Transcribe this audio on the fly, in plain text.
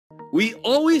We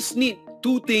always need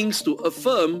two things to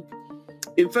affirm,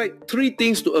 in fact, three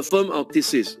things to affirm our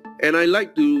thesis. And I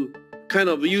like to kind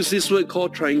of use this word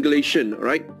called triangulation,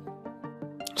 right?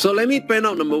 So let me pen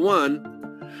out number one.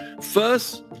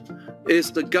 First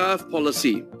is the Gov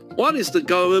policy. What is the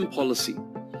government policy?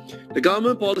 The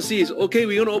government policy is, okay,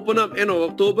 we're going to open up end of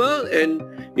October, and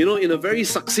in a very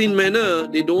succinct manner,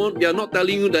 they are not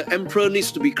telling you the emperor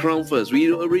needs to be crowned first.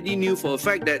 We already knew for a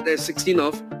fact that that's 16th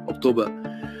of October.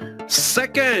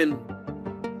 Second,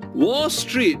 Wall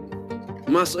Street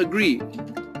must agree.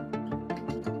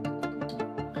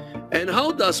 And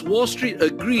how does Wall Street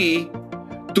agree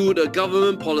to the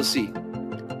government policy?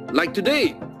 Like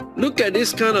today, look at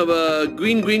this kind of a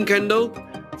green candle,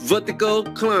 vertical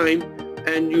climb,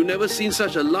 and you've never seen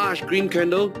such a large green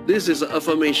candle. This is an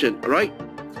affirmation, right?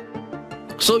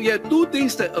 So you have two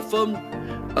things that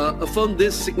affirm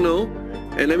this signal.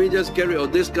 And let me just get rid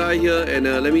of this guy here, and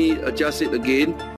let me adjust it again.